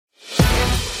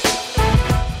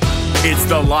It's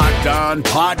the Locked On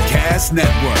Podcast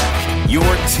Network, your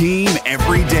team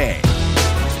every day.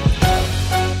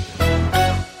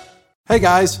 Hey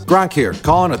guys, Gronk here,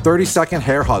 calling a 30-second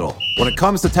hair huddle. When it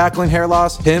comes to tackling hair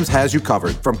loss, Hims has you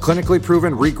covered. From clinically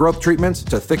proven regrowth treatments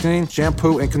to thickening,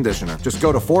 shampoo, and conditioner. Just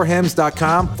go to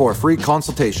 4hims.com for a free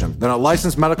consultation. Then a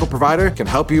licensed medical provider can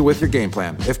help you with your game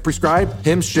plan. If prescribed,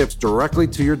 Hims ships directly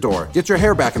to your door. Get your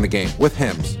hair back in the game with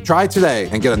Hims. Try today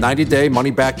and get a 90-day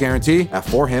money-back guarantee at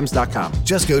 4hims.com.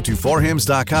 Just go to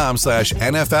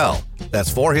 4hims.com/NFL.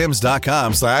 That's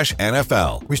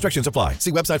 4hims.com/NFL. Restrictions apply.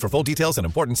 See website for full details and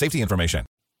important safety information.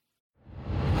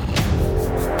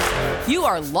 You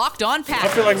are Locked On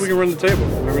Packers. I feel like we can run the table.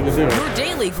 We're going to do it. Your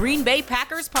daily Green Bay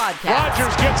Packers podcast.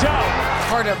 Rodgers gets out.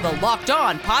 Part of the Locked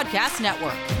On Podcast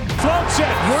Network. Floats it.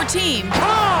 Your team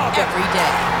every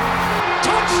day.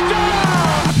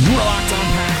 Touchdown! You are Locked On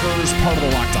Packers, part of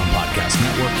the Locked On Podcast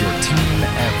Network, your team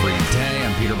every day.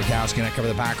 I'm Peter Bukowski, and I cover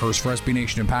the Packers for SB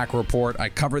Nation and Packer Report. I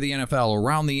cover the NFL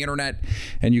around the internet,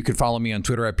 and you can follow me on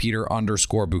Twitter at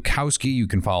Peter_Bukowski. You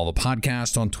can follow the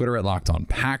podcast on Twitter at Locked On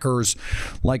Packers.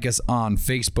 Like us on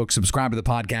Facebook. Subscribe to the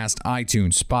podcast,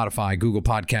 iTunes, Spotify, Google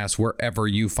Podcasts, wherever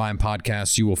you find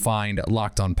podcasts, you will find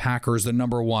Locked On Packers, the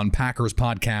 #1 Packers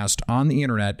podcast on the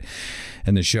internet,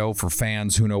 and the show for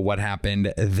fans who know what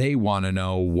happened. They want to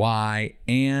know why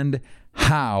and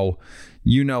how.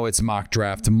 You know it's Mock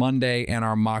Draft Monday, and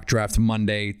our Mock Draft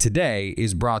Monday today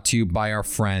is brought to you by our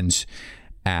friends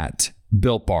at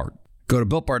Built Bar. Go to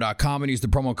BuiltBar.com and use the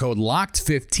promo code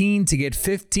LOCKED15 to get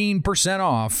 15%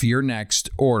 off your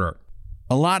next order.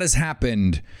 A lot has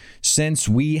happened since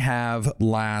we have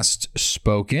last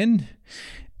spoken,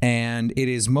 and it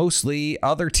is mostly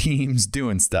other teams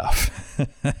doing stuff.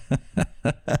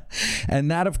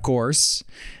 And that, of course,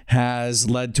 has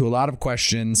led to a lot of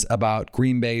questions about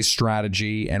Green Bay's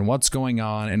strategy and what's going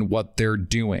on and what they're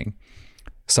doing.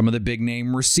 Some of the big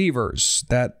name receivers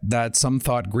that some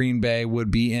thought Green Bay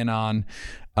would be in on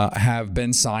have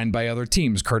been signed by other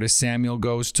teams. Curtis Samuel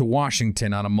goes to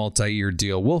Washington on a multi-year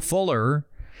deal. Will Fuller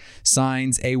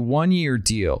signs a one-year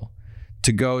deal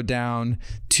to go down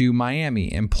to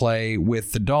Miami and play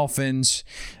with the Dolphins.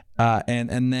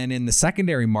 And then in the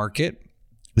secondary market,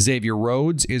 Xavier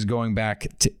Rhodes is going back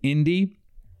to Indy.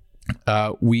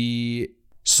 We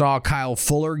saw Kyle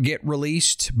Fuller get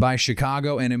released by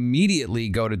Chicago and immediately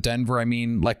go to Denver. I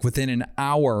mean, like within an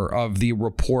hour of the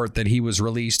report that he was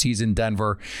released, he's in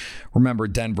Denver. Remember,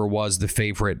 Denver was the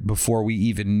favorite before we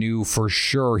even knew for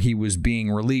sure he was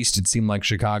being released. It seemed like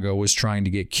Chicago was trying to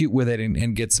get cute with it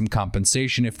and get some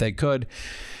compensation if they could.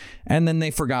 And then they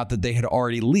forgot that they had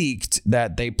already leaked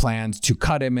that they planned to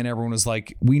cut him, and everyone was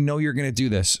like, we know you're going to do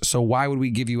this, so why would we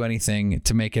give you anything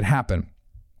to make it happen?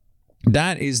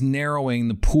 That is narrowing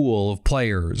the pool of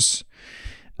players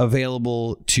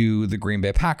available to the Green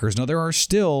Bay Packers. Now, there are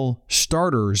still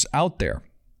starters out there.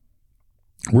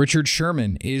 Richard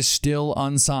Sherman is still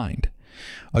unsigned.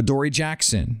 Adoree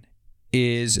Jackson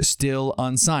is still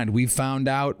unsigned. We found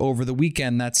out over the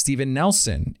weekend that Steven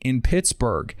Nelson in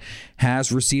Pittsburgh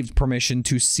has received permission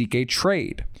to seek a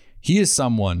trade. He is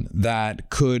someone that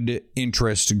could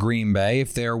interest Green Bay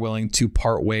if they're willing to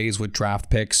part ways with draft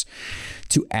picks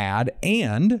to add.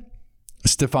 And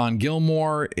Stephon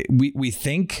Gilmore, we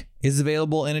think, is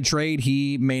available in a trade.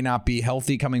 He may not be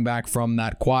healthy coming back from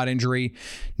that quad injury.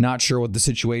 Not sure what the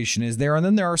situation is there. And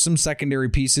then there are some secondary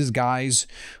pieces, guys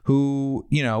who,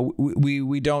 you know,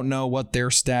 we don't know what their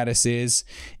status is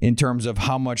in terms of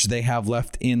how much they have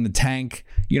left in the tank.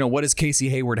 You know, what does Casey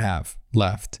Hayward have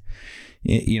left?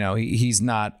 You know, he's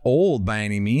not old by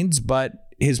any means, but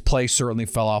his play certainly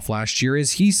fell off last year.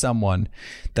 Is he someone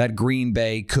that Green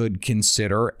Bay could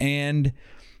consider? And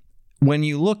when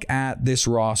you look at this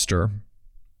roster,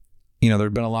 you know, there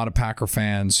have been a lot of Packer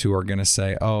fans who are going to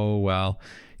say, oh, well,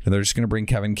 they're just going to bring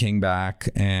Kevin King back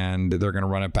and they're going to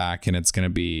run it back and it's going to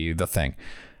be the thing.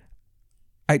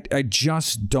 I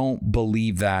just don't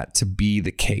believe that to be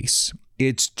the case.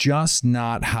 It's just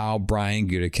not how Brian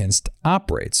Gutekunst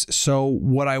operates. So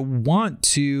what I want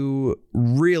to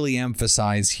really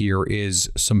emphasize here is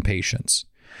some patience.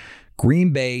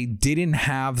 Green Bay didn't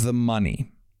have the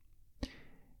money,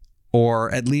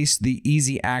 or at least the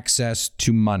easy access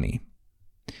to money,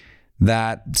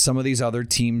 that some of these other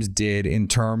teams did in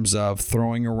terms of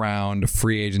throwing around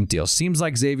free agent deals. Seems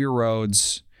like Xavier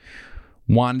Rhodes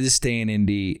wanted to stay in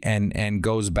Indy and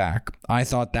goes back. I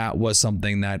thought that was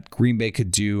something that Green Bay could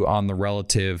do on the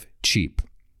relative cheap.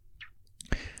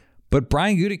 But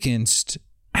Brian Gutekunst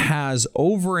has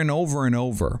over and over and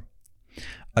over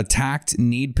attacked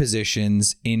need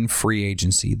positions in free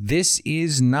agency. This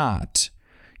is not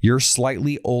your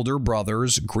slightly older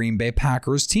brother's Green Bay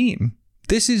Packers team.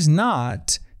 This is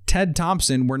not Ted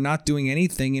Thompson. We're not doing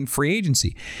anything in free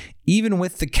agency. Even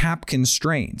with the cap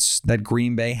constraints that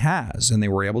Green Bay has, and they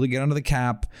were able to get under the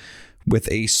cap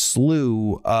with a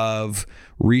slew of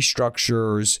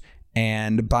restructures.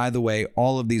 And by the way,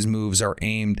 all of these moves are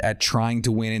aimed at trying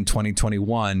to win in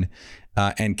 2021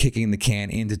 and kicking the can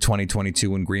into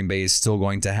 2022 when Green Bay is still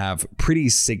going to have pretty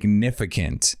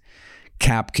significant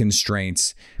cap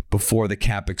constraints before the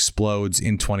cap explodes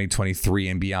in 2023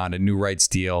 and beyond. A new rights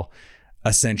deal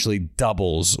essentially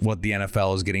doubles what the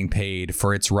NFL is getting paid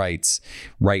for its rights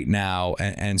right now.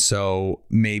 And so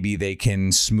maybe they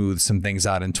can smooth some things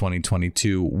out in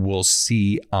 2022. We'll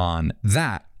see on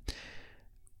that.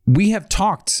 We have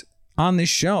talked on this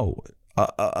show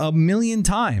a million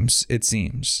times, it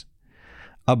seems,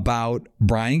 about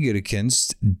Brian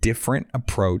Gutekunst's different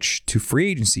approach to free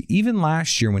agency. Even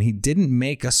last year when he didn't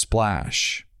make a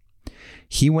splash,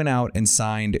 he went out and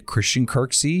signed Christian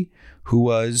Kirksey, who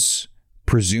was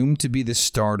presumed to be the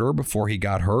starter before he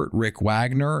got hurt, Rick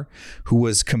Wagner, who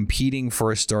was competing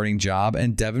for a starting job,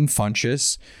 and Devin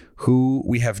Funchess, who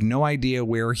we have no idea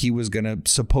where he was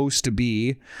supposed to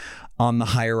be on the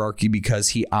hierarchy because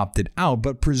he opted out,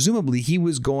 but presumably he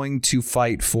was going to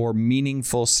fight for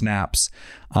meaningful snaps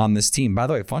on this team. By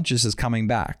the way, Funchess is coming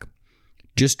back,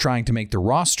 just trying to make the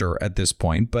roster at this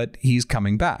point, but he's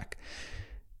coming back.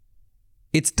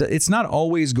 It's not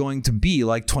always going to be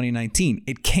like 2019.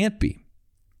 It can't be.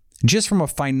 Just from a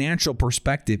financial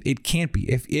perspective, it can't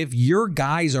be. If your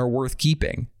guys are worth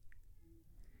keeping,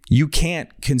 you can't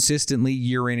consistently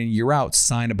year in and year out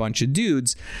sign a bunch of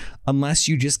dudes unless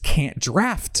you just can't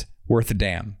draft worth a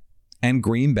damn. And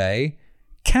Green Bay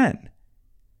can.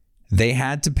 They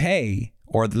had to pay,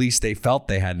 or at least they felt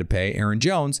they had to pay, Aaron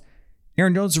Jones.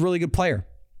 Aaron Jones is a really good player.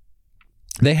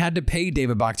 They had to pay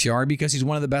David Bakhtiari because he's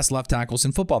one of the best left tackles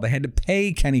in football. They had to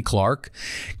pay Kenny Clark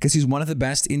because he's one of the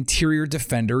best interior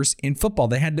defenders in football.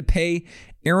 They had to pay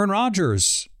Aaron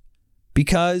Rodgers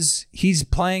because he's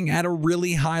playing at a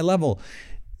really high level.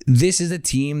 This is a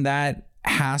team that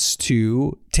has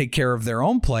to take care of their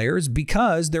own players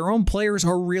because their own players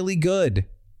are really good.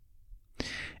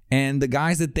 And the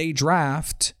guys that they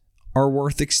draft are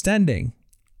worth extending.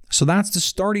 So that's the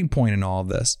starting point in all of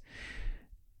this.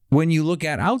 When you look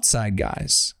at outside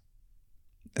guys,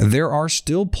 there are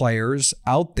still players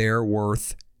out there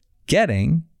worth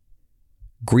getting.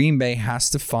 Green Bay has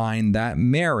to find that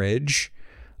marriage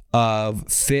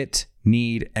of fit,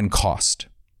 need, and cost.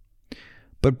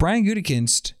 But Brian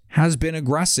Gutekunst has been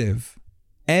aggressive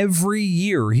every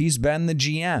year he's been the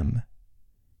GM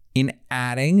in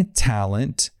adding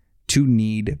talent to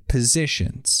need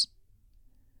positions.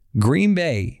 Green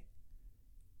Bay,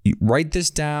 write this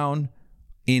down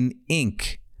in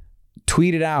ink,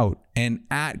 tweet it out, and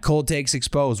at Cold Takes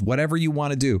Exposed, whatever you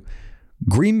want to do.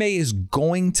 Green Bay is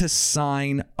going to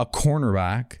sign a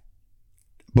cornerback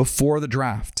before the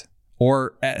draft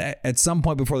or at some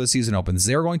point before the season opens.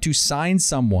 They're going to sign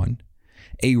someone,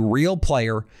 a real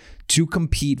player, to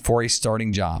compete for a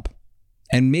starting job.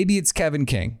 And maybe it's Kevin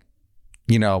King.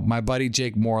 You know, my buddy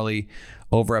Jake Morley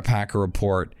over at Packer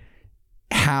Report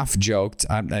half joked,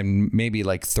 I'm maybe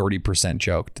like 30%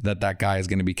 joked that guy is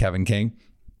going to be Kevin King.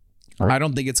 I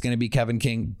don't think it's going to be Kevin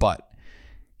King, but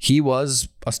he was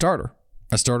a starter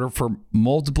for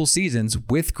multiple seasons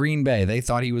with Green Bay. They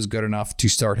thought he was good enough to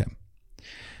start him.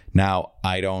 Now,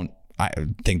 I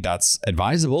think that's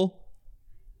advisable.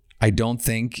 I don't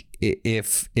think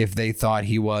if they thought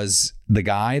he was the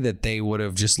guy that they would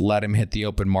have just let him hit the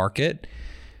open market.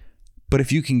 But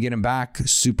if you can get him back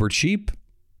super cheap,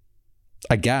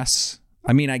 I guess.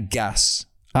 I guess.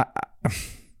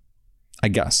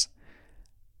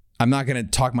 I'm not going to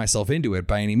talk myself into it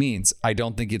by any means. I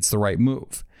don't think it's the right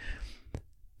move.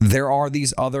 There are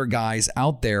these other guys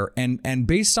out there, and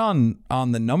based on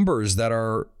the numbers that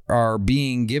are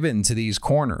being given to these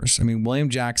corners. I mean, William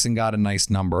Jackson got a nice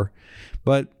number,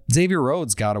 but Xavier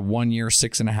Rhodes got a 1-year,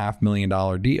 $6.5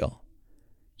 million deal.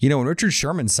 You know, when Richard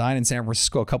Sherman signed in San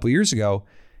Francisco a couple years ago,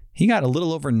 he got a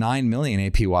little over $9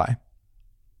 million APY.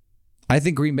 I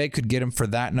think Green Bay could get him for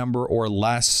that number or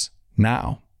less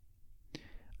now.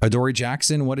 Adoree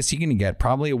Jackson, what is he going to get?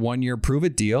 Probably a 1-year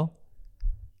prove-it deal.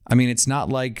 I mean, it's not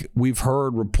like we've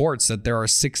heard reports that there are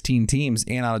 16 teams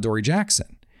in on Adoree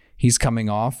Jackson. He's coming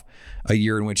off a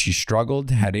year in which he struggled,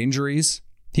 had injuries.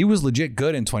 He was legit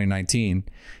good in 2019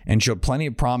 and showed plenty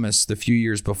of promise the few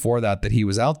years before that he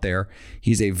was out there.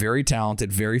 He's a very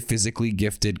talented, very physically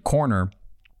gifted corner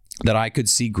that I could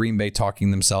see Green Bay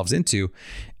talking themselves into.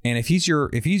 And if he's your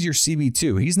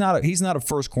CB2, he's not a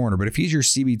first corner, but if he's your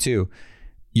CB2,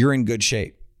 you're in good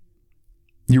shape.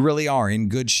 You really are in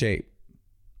good shape.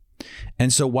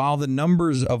 And so while the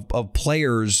numbers of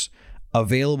players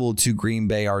available to Green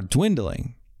Bay are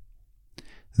dwindling,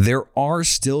 there are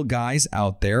still guys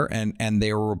out there, and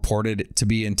they are reported to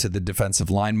be into the defensive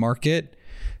line market.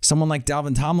 Someone like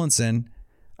Dalvin Tomlinson,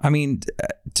 I mean,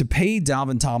 to pay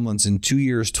Dalvin Tomlinson 2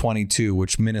 years, $22,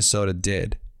 which Minnesota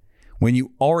did, when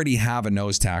you already have a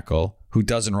nose tackle who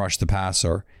doesn't rush the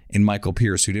passer in Michael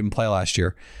Pierce, who didn't play last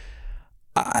year,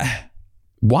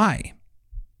 why?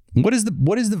 What is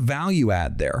the value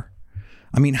add there?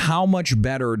 I mean, how much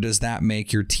better does that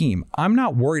make your team? I'm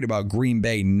not worried about Green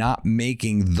Bay not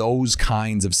making those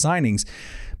kinds of signings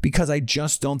because I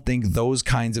just don't think those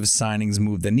kinds of signings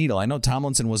move the needle. I know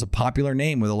Tomlinson was a popular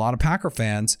name with a lot of Packer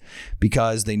fans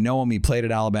because they know him. He played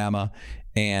at Alabama,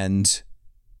 and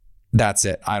that's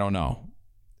it. I don't know.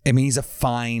 I mean, he's a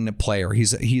fine player.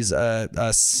 He's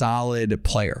a solid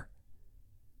player.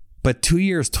 But 2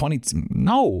 years, 20,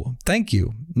 no, thank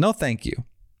you. No, thank you.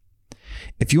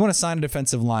 If you want to sign a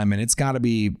defensive lineman, it's got to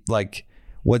be like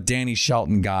what Danny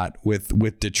Shelton got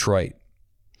with Detroit.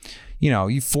 You know,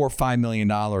 you $4 or $5 million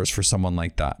for someone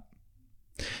like that.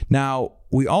 Now,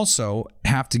 we also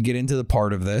have to get into the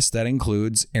part of this that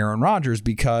includes Aaron Rodgers,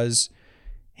 because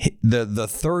the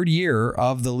third year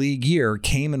of the league year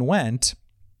came and went,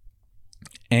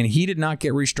 and he did not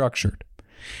get restructured.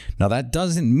 Now, that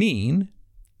doesn't mean,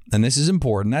 and this is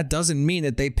important, that doesn't mean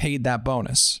that they paid that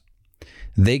bonus.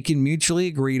 They can mutually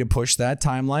agree to push that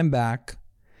timeline back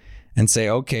and say,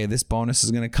 okay, this bonus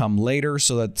is going to come later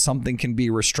so that something can be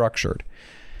restructured.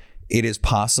 It is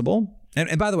possible.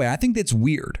 And by the way, I think that's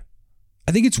weird.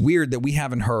 I think it's weird that we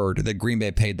haven't heard that Green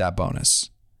Bay paid that bonus.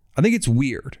 I think it's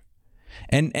weird.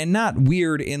 And not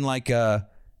weird in like a,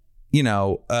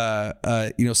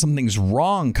 something's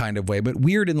wrong kind of way, but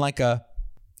weird in like a,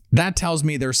 that tells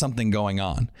me there's something going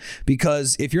on.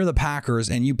 Because if you're the Packers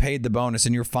and you paid the bonus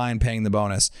and you're fine paying the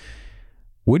bonus,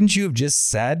 wouldn't you have just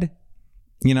said,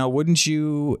 wouldn't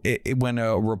you, when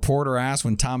a reporter asks,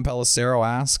 when Tom Pelissero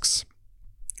asks,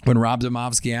 when Rob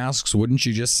Demovsky asks, wouldn't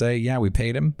you just say, yeah, we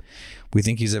paid him. We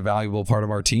think he's a valuable part of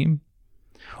our team?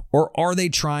 Or are they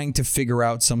trying to figure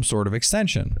out some sort of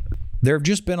extension? There have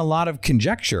just been a lot of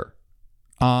conjecture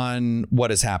on what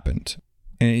has happened.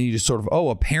 And you just sort of,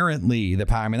 apparently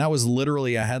that was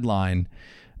literally a headline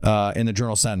in the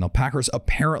Journal Sentinel. Packers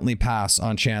apparently pass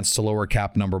on chance to lower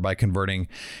cap number by converting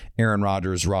Aaron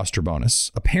Rodgers' roster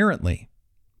bonus. Apparently.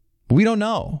 We don't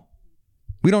know.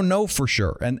 We don't know for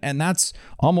sure. And that's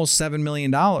almost $7 million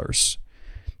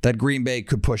that Green Bay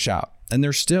could push out. And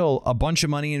there's still a bunch of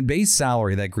money in base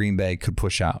salary that Green Bay could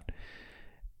push out.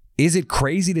 Is it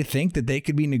crazy to think that they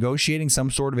could be negotiating some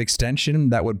sort of extension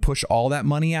that would push all that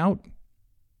money out?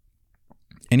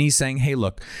 And he's saying, hey,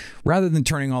 look, rather than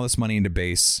turning all this money into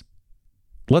base,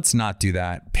 let's not do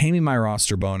that. Pay me my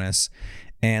roster bonus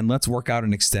and let's work out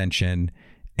an extension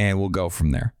and we'll go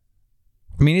from there.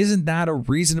 I mean, isn't that a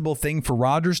reasonable thing for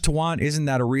Rodgers to want? Isn't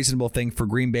that a reasonable thing for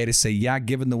Green Bay to say, yeah,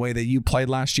 given the way that you played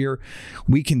last year,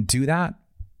 we can do that?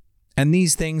 And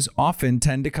these things often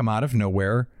tend to come out of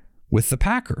nowhere with the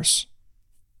Packers.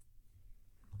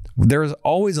 There's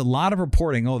always a lot of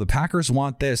reporting. Oh, the Packers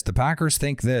want this. The Packers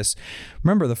think this.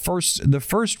 Remember, the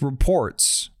first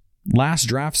reports last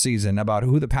draft season about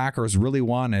who the Packers really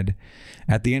wanted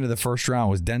at the end of the first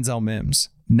round was Denzel Mims.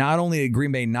 Not only did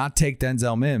Green Bay not take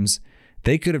Denzel Mims,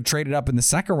 they could have traded up in the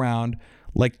second round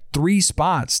like 3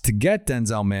 spots to get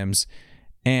Denzel Mims.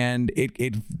 And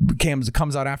it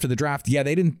comes out after the draft. Yeah,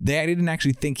 they didn't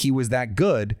actually think he was that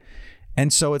good.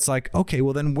 And so it's like, okay,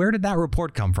 well then where did that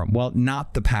report come from? Well,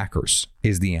 not the Packers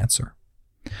is the answer.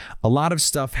 A lot of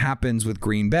stuff happens with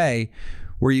Green Bay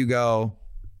where you go,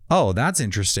 oh, that's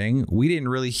interesting. We didn't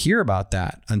really hear about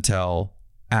that until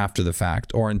after the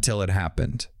fact or until it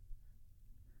happened.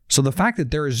 So the fact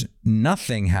that there is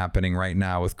nothing happening right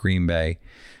now with Green Bay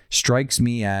strikes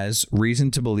me as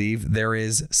reason to believe there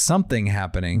is something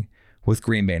happening with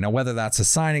Green Bay. Now, whether that's a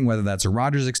signing, whether that's a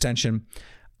Rodgers extension,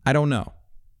 I don't know.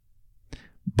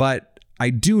 But I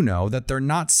do know that they're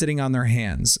not sitting on their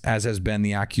hands, as has been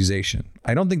the accusation.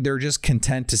 I don't think they're just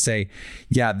content to say,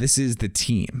 yeah, this is the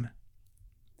team.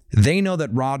 They know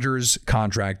that Rodgers'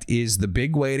 contract is the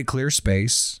big way to clear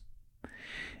space.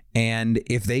 And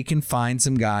if they can find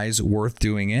some guys worth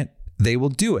doing it, they will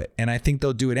do it. And I think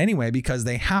they'll do it anyway because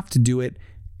they have to do it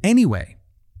anyway.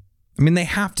 I mean, they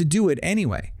have to do it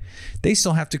anyway. They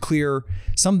still have to clear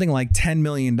something like $10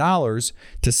 million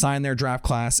to sign their draft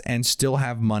class and still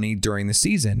have money during the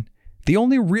season. The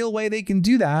only real way they can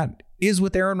do that is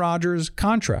with Aaron Rodgers'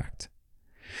 contract.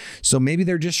 So maybe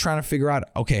they're just trying to figure out,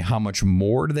 okay, how much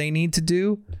more do they need to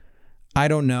do? I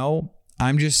don't know.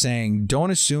 I'm just saying,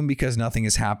 don't assume because nothing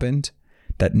has happened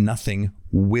that nothing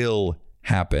will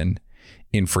happen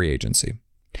in free agency.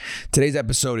 Today's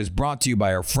episode is brought to you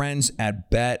by our friends at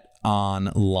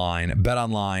BetOnline.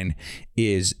 BetOnline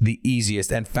is the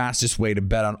easiest and fastest way to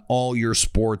bet on all your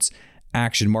sports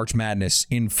action. March Madness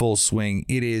in full swing.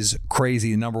 It is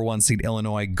crazy. The number 1 seed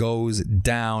Illinois goes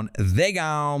down. They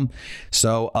go.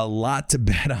 So a lot to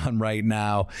bet on right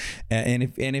now.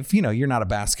 And if you know you're not a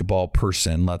basketball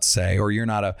person, let's say, or you're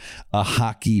not a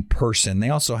hockey person, they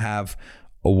also have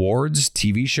awards,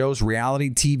 TV shows, reality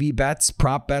TV bets,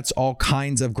 prop bets, all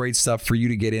kinds of great stuff for you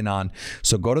to get in on.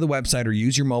 So go to the website or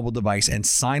use your mobile device and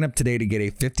sign up today to get a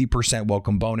 50%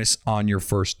 welcome bonus on your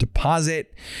first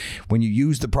deposit. When you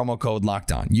use the promo code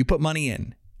Locked On, you put money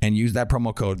in and use that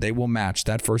promo code, they will match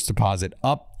that first deposit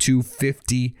up to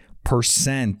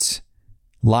 50%.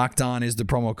 Locked On is the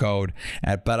promo code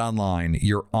at BetOnline,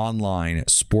 your online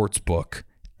sportsbook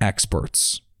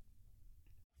experts.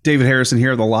 David Harrison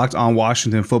here, the Locked On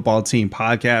Washington Football Team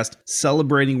podcast,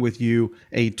 celebrating with you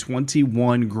a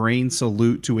 21 grain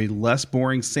salute to a less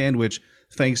boring sandwich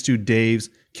thanks to Dave's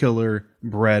Killer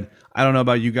Bread. I don't know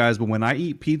about you guys, but when I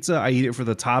eat pizza, I eat it for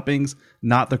the toppings,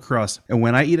 not the crust. And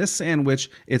when I eat a sandwich,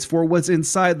 it's for what's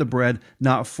inside the bread,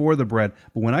 not for the bread.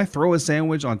 But when I throw a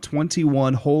sandwich on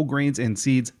 21 whole grains and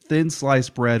seeds, thin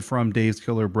sliced bread from Dave's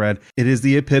Killer Bread, it is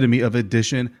the epitome of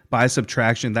addition by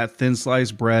subtraction. That thin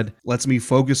sliced bread lets me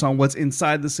focus on what's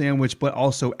inside the sandwich, but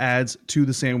also adds to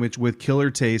the sandwich with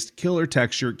killer taste, killer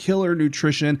texture, killer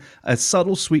nutrition, a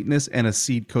subtle sweetness, and a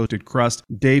seed-coated crust.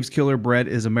 Dave's Killer Bread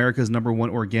is America's #1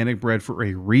 organic bread for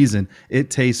a reason.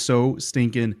 It tastes so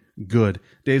stinking good.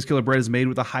 Dave's Killer Bread is made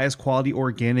with the highest quality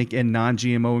organic and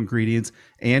non-GMO ingredients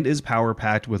and is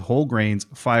power-packed with whole grains,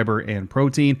 fiber, and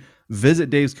protein.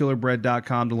 Visit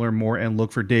daveskillerbread.com to learn more and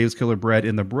look for Dave's Killer Bread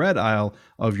in the bread aisle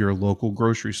of your local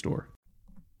grocery store.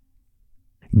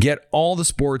 Get all the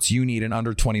sports you need in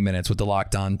under 20 minutes with the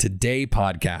Locked On Today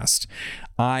podcast.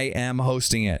 I am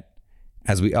hosting it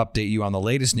as we update you on the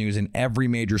latest news in every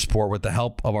major sport with the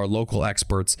help of our local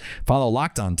experts. Follow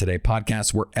Locked On Today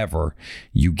podcast wherever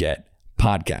you get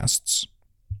podcasts.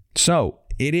 So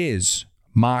it is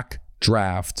Mock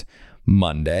Draft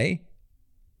Monday.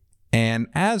 And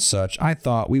as such, I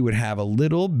thought we would have a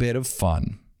little bit of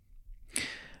fun.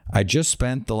 I just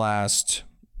spent the last,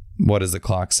 what does the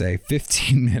clock say,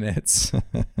 15 minutes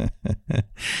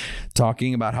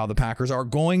talking about how the Packers are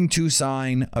going to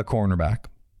sign a cornerback.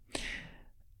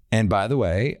 And by the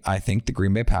way, I think the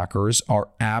Green Bay Packers are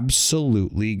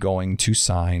absolutely going to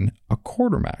sign a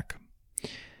quarterback.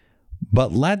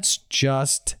 But let's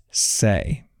just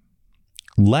say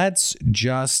they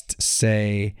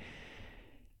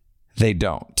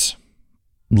don't.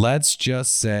 Let's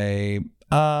just say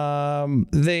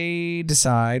they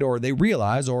decide or they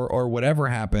realize or whatever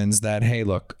happens that, hey,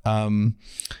 look,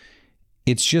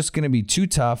 it's just going to be too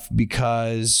tough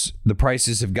because the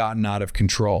prices have gotten out of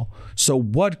control. So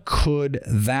what could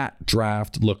that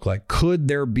draft look like? Could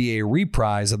there be a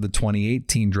reprise of the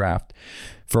 2018 draft,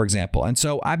 for example? And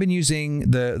so I've been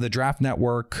using the Draft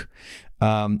Network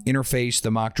interface, the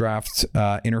mock draft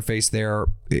interface there.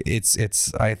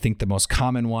 It's I think the most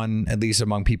common one, at least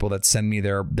among people that send me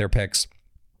their picks.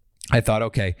 I thought,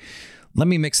 okay, let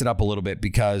me mix it up a little bit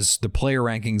because the player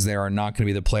rankings there are not going to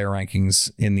be the player rankings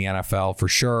in the NFL for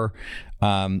sure.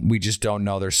 We just don't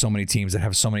know. There's so many teams that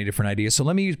have so many different ideas. So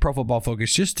let me use Pro Football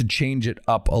Focus just to change it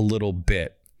up a little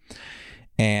bit.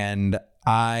 And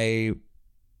I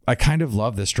kind of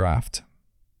love this draft.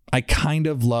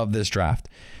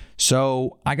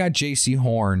 So I got J.C.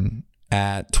 Horn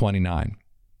at 29.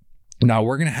 Now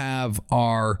we're going to have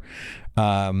our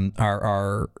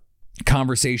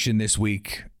conversation this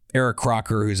week. Eric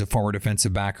Crocker, who's a former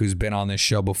defensive back who's been on this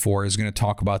show before, is going to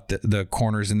talk about the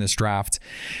corners in this draft.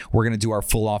 We're going to do our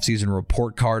full offseason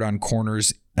report card on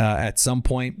corners at some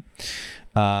point.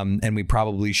 And we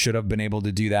probably should have been able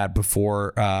to do that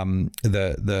before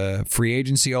the free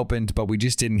agency opened, but we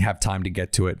just didn't have time to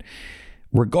get to it.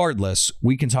 Regardless,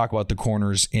 we can talk about the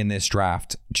corners in this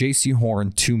draft. J.C.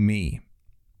 Horn, to me,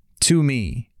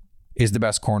 is the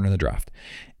best corner in the draft.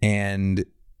 And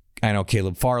I know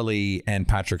Caleb Farley and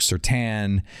Patrick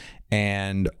Surtain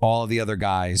and all of the other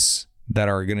guys that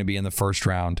are going to be in the first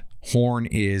round. Horn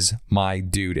is my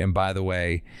dude. And by the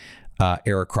way,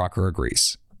 Eric Crocker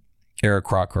agrees. Eric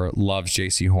Crocker loves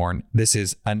J.C. Horn. This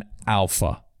is an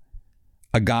alpha,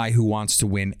 a guy who wants to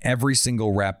win every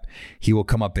single rep. He will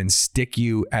come up and stick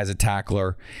you as a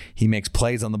tackler. He makes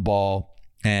plays on the ball,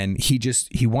 and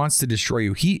he wants to destroy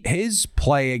you. His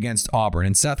play against Auburn,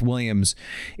 and Seth Williams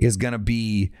is going to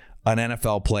be an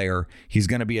NFL player. He's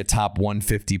going to be a top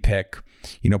 150 pick.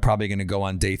 probably going to go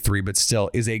on day 3, but still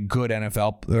is a good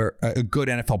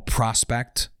NFL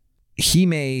prospect.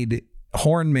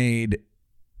 Horn made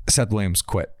Seth Williams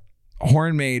quit.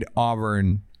 Horn made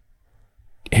Auburn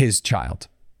his child.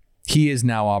 He is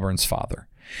now Auburn's father.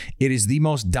 It is the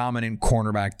most dominant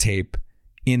cornerback tape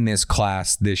in this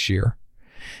class this year.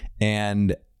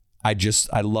 And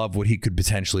I love what he could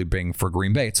potentially bring for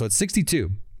Green Bay. So at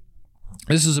 62,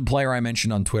 this is a player I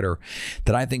mentioned on Twitter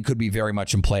that I think could be very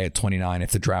much in play at 29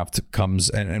 if the draft comes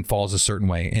and falls a certain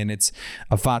way. And it's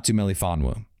Ifeatu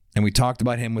Melifonwu. And we talked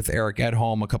about him with Eric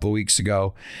Edholm a couple of weeks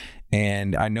ago.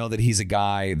 And I know that he's a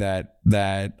guy that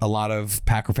a lot of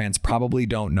Packer fans probably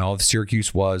don't know.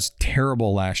 Syracuse was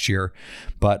terrible last year,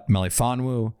 but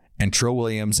Melifonwu and Trill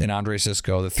Williams and Andre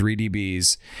Cisco, the 3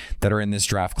 DBs that are in this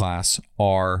draft class,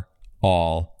 are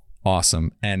all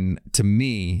awesome. And to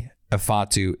me,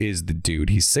 Ifeatu is the dude.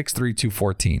 He's 6'3",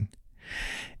 214.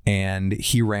 And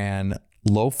he ran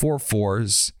low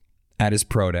 4.4s at his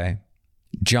pro day,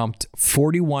 jumped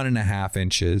 41.5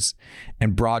 inches,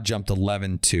 and broad jumped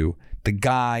 11.2. The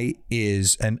guy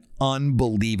is an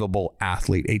unbelievable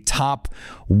athlete, a top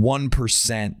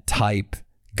 1% type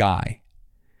guy.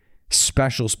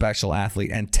 Special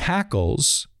athlete, and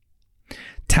tackles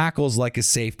like a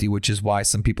safety, which is why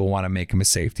some people want to make him a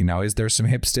safety. Now, is there some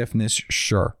hip stiffness?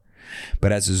 Sure.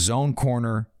 But as a zone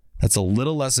corner, that's a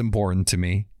little less important to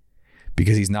me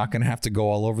because he's not going to have to go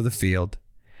all over the field.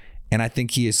 And I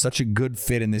think he is such a good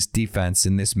fit in this defense,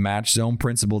 in this match zone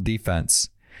principle defense.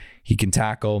 He can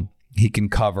tackle, he can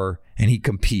cover, and he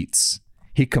competes.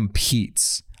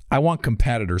 I want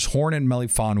competitors. Horn and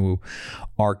Melifonwu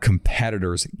are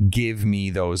competitors. Give me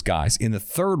those guys. In the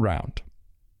 3rd round,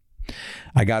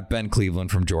 I got Ben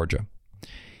Cleveland from Georgia.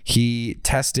 He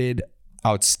tested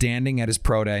outstanding at his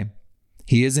pro day.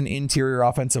 He is an interior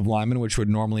offensive lineman, which would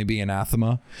normally be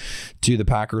anathema to the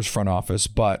Packers front office,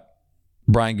 but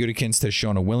Brian Gutekunst has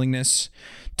shown a willingness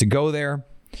to go there.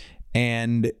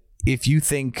 And if you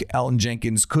think Elton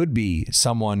Jenkins could be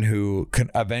someone who could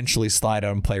eventually slide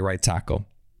out and play right tackle,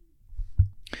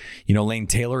 Lane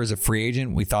Taylor is a free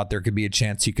agent. We thought there could be a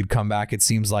chance he could come back. It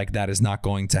seems like that is not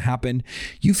going to happen.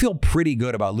 You feel pretty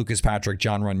good about Lucas Patrick,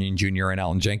 John Runyon Jr., and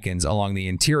Elton Jenkins along the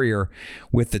interior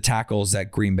with the tackles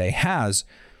that Green Bay has.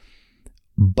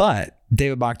 But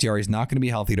David Bakhtiari is not going to be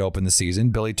healthy to open the season.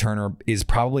 Billy Turner is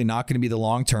probably not going to be the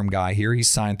long-term guy here. He's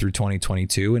signed through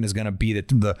 2022 and is going to be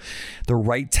the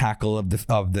right tackle of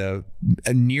the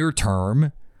near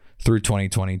term through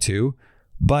 2022.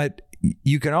 But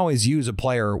you can always use a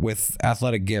player with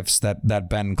athletic gifts that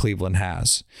Ben Cleveland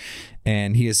has.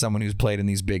 And he is someone who's played in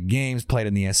these big games, played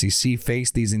in the SEC,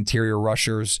 faced these interior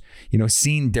rushers,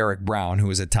 seen Derek Brown, who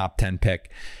is a top 10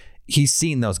 pick. He's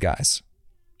seen those guys.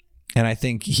 And I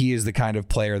think he is the kind of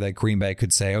player that Green Bay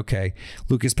could say, okay,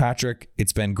 Lucas Patrick,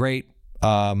 it's been great,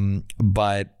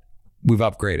 but we've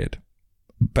upgraded.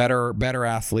 Better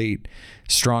athlete,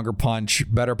 stronger punch,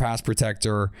 better pass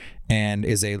protector, and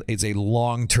is a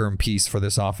long-term piece for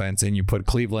this offense. And you put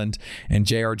Cleveland and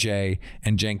JRJ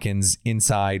and Jenkins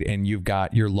inside, and you've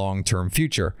got your long-term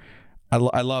future. I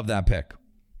love that pick.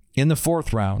 In the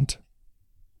 4th round,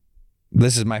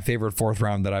 this is my favorite 4th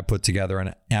round that I put together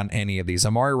on any of these.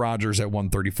 Amari Rodgers at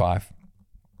 135.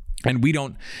 And we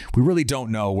really don't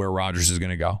know where Rodgers is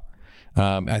going to go.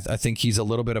 I think he's a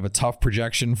little bit of a tough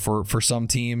projection for some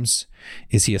teams.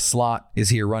 Is he a slot? Is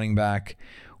he a running back?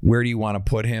 Where do you want to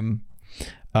put him?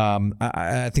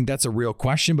 I think that's a real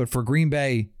question. But for Green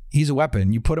Bay, he's a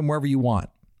weapon. You put him wherever you want.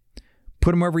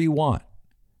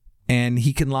 And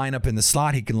he can line up in the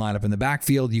slot. He can line up in the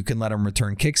backfield. You can let him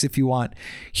return kicks if you want.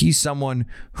 He's someone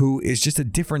who is just a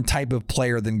different type of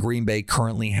player than Green Bay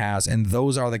currently has. And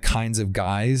those are the kinds of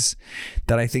guys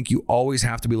that I think you always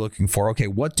have to be looking for. Okay,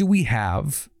 what do we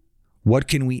have? What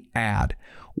can we add?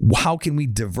 How can we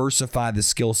diversify the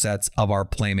skill sets of our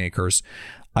playmakers?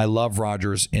 I love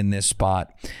Rodgers in this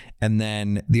spot. And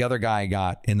then the other guy I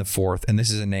got in the 4th, and this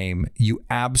is a name you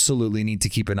absolutely need to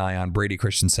keep an eye on, Brady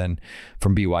Christensen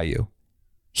from BYU.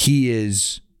 He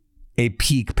is a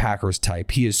peak Packers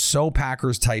type. He is so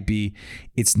Packers typey,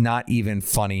 it's not even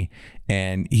funny.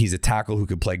 And he's a tackle who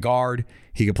could play guard.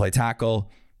 He could play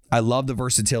tackle. I love the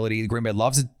versatility. Green Bay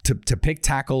loves to pick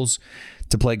tackles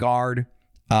to play guard.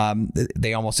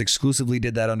 They almost exclusively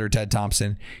did that under Ted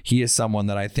Thompson. He is someone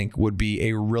that I think would be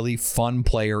a really fun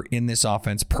player in this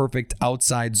offense. Perfect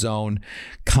outside zone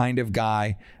kind of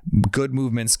guy, good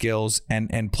movement skills,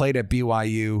 and played at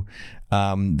BYU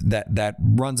that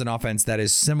runs an offense that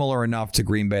is similar enough to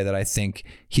Green Bay that I think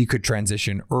he could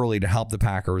transition early to help the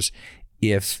Packers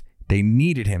if they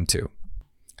needed him to.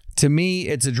 To me,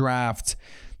 it's a draft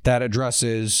that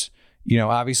addresses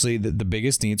Obviously the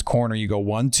biggest needs, corner, you go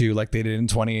 1-2 like they did in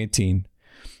 2018.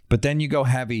 But then you go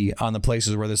heavy on the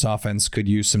places where this offense could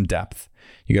use some depth.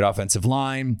 You get offensive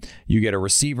line, you get a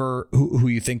receiver who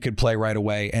you think could play right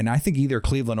away. And I think either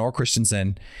Cleveland or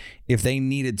Christensen, if they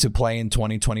needed to play in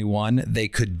 2021, they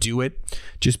could do it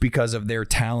just because of their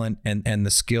talent and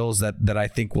the skills that I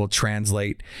think will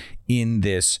translate in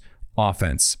this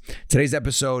offense. Today's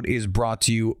episode is brought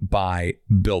to you by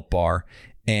Built Bar.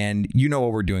 And you know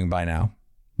what we're doing by now.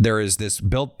 There is this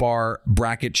Built Bar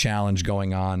bracket challenge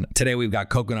going on. Today we've got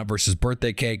coconut versus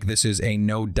birthday cake. This is a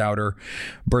no-doubter.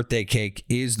 Birthday cake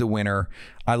is the winner.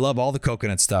 I love all the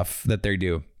coconut stuff that they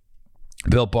do.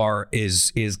 Built Bar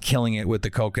is killing it with the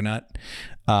coconut,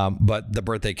 but the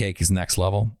birthday cake is next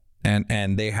level.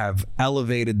 And they have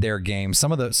elevated their game.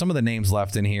 Some of the names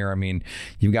left in here. I mean,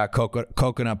 you've got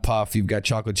coconut puff, you've got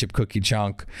chocolate chip cookie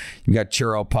chunk, you've got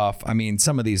churro puff. I mean,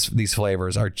 some of these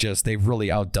flavors are just, they've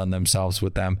really outdone themselves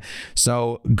with them.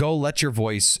 So go let your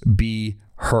voice be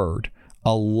heard.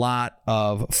 A lot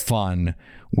of fun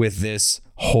with this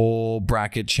whole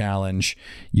bracket challenge.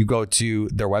 You go to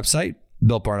their website,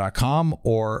 BuiltBar.com,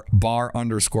 or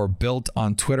bar_built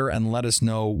on Twitter, and let us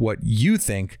know what you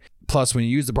think. Plus, when you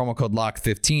use the promo code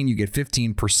LOCK15, you get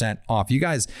 15% off. You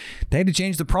guys, they had to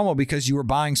change the promo because you were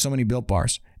buying so many Built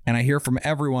Bars. And I hear from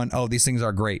everyone, oh, these things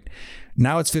are great.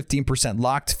 Now it's 15%.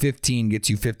 Locked15 gets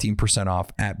you 15% off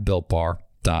at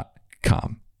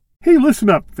BuiltBar.com. Hey, listen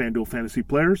up, FanDuel fantasy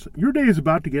players. Your day is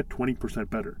about to get 20%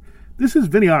 better. This is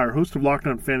Vinny Iyer, host of Locked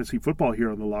On Fantasy Football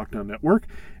here on the Locked On Network,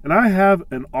 and I have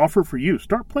an offer for you.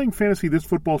 Start playing fantasy this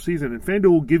football season, and FanDuel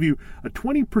will give you a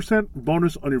 20%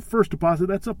 bonus on your first deposit.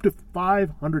 That's up to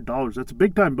 $500. That's a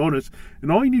big-time bonus,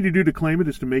 and all you need to do to claim it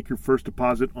is to make your first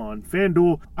deposit on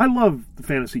FanDuel. I love the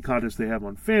fantasy contests they have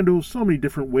on FanDuel. So many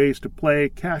different ways to play,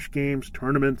 cash games,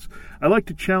 tournaments. I like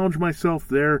to challenge myself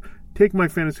there. Take my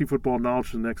fantasy football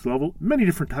knowledge to the next level. Many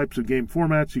different types of game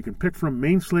formats you can pick from: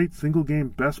 main slate, single game,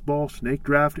 best ball, snake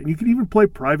draft, and you can even play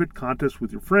private contests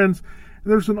with your friends.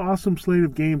 And there's an awesome slate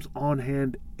of games on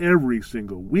hand every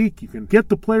single week. You can get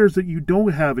the players that you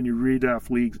don't have in your redraft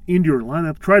leagues into your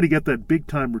lineup. Try to get that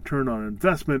big-time return on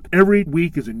investment. Every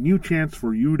week is a new chance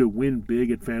for you to win big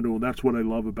at FanDuel, and that's what I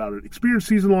love about it. Experience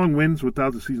season-long wins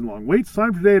without the season-long waits. Sign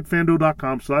up today at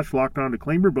FanDuel.com/LockedOn to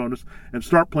claim your bonus and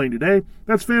start playing today.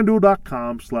 That's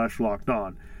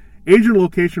FanDuel.com/LockedOn. Age and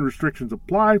location restrictions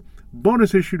apply.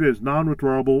 Bonus issued as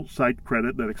non-withdrawable site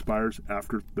credit that expires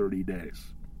after 30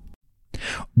 days.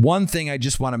 One thing I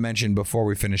just want to mention before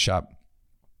we finish up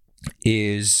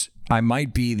is I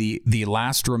might be the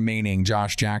last remaining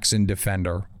Josh Jackson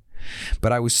defender,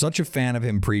 but I was such a fan of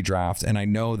him pre-draft, and I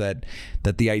know that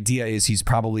the idea is he's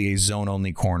probably a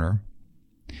zone-only corner.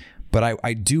 But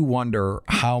I do wonder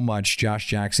how much Josh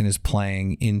Jackson is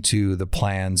playing into the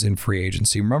plans in free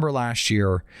agency. Remember last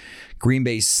year, Green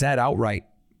Bay said outright,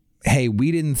 hey,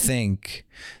 we didn't think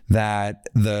that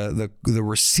the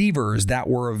receivers that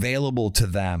were available to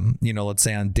them, let's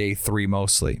say on day 3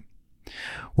 mostly,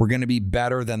 were going to be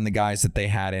better than the guys that they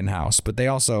had in-house. But they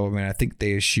also, I think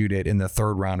they issued it in the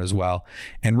 3rd round as well.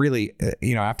 And really,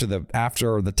 after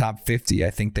the top 50,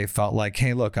 I think they felt like,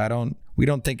 hey, look, we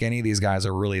don't think any of these guys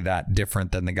are really that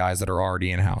different than the guys that are already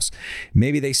in-house.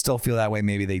 Maybe they still feel that way.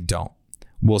 Maybe they don't.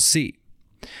 We'll see.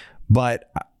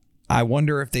 But I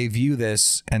wonder if they view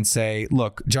this and say,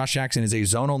 look, Josh Jackson is a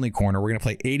zone-only corner. We're going to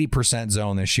play 80%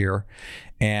 zone this year,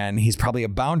 and he's probably a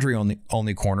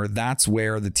boundary-only corner. That's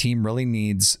where the team really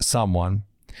needs someone,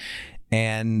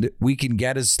 and we can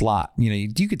get his slot.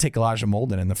 You could take Elijah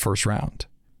Molden in the 1st round.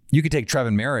 You could take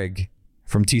Trevin Merrick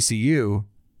from TCU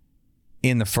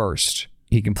in the 1st.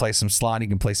 He can play some slot. He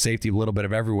can play safety, a little bit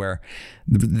of everywhere.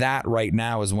 That right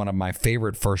now is one of my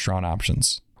favorite 1st-round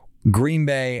options. Green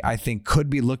Bay, I think, could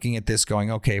be looking at this going,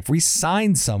 okay, if we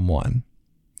sign someone,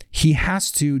 he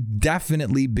has to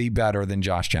definitely be better than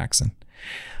Josh Jackson.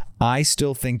 I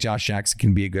still think Josh Jackson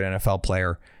can be a good NFL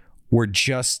player. We're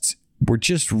just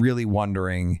really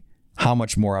wondering how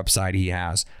much more upside he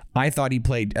has. I thought he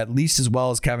played at least as well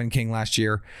as Kevin King last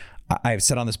year. I've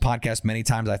said on this podcast many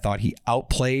times, I thought he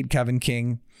outplayed Kevin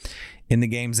King in the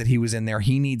games that he was in there.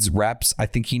 He needs reps. I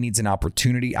think he needs an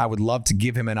opportunity. I would love to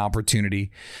give him an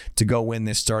opportunity to go win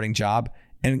this starting job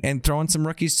and throw in some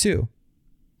rookies too.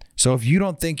 So if you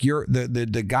don't think you're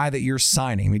the guy that you're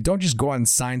signing, don't just go out and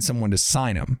sign someone to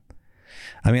sign him.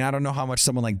 I don't know how much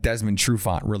someone like Desmond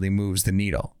Trufant really moves the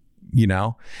needle.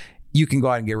 You can go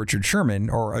out and get Richard Sherman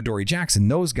or Adoree Jackson.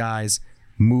 Those guys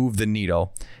move the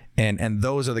needle. And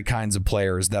those are the kinds of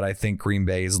players that I think Green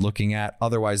Bay is looking at.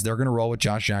 Otherwise, they're going to roll with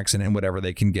Josh Jackson and whatever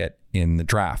they can get in the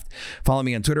draft. Follow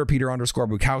me on Twitter,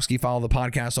 Peter_Bukowski. Follow the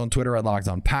podcast on Twitter at Locked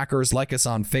On Packers. Like us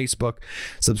on Facebook.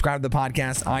 Subscribe to the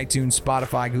podcast, iTunes,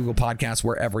 Spotify, Google Podcasts,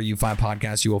 wherever you find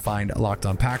podcasts, you will find Locked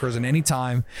On Packers. And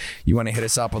anytime you want to hit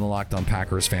us up on the Locked On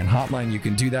Packers fan hotline, you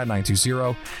can do that,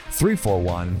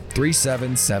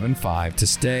 920-341-3775, to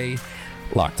stay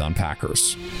Locked On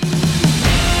Packers.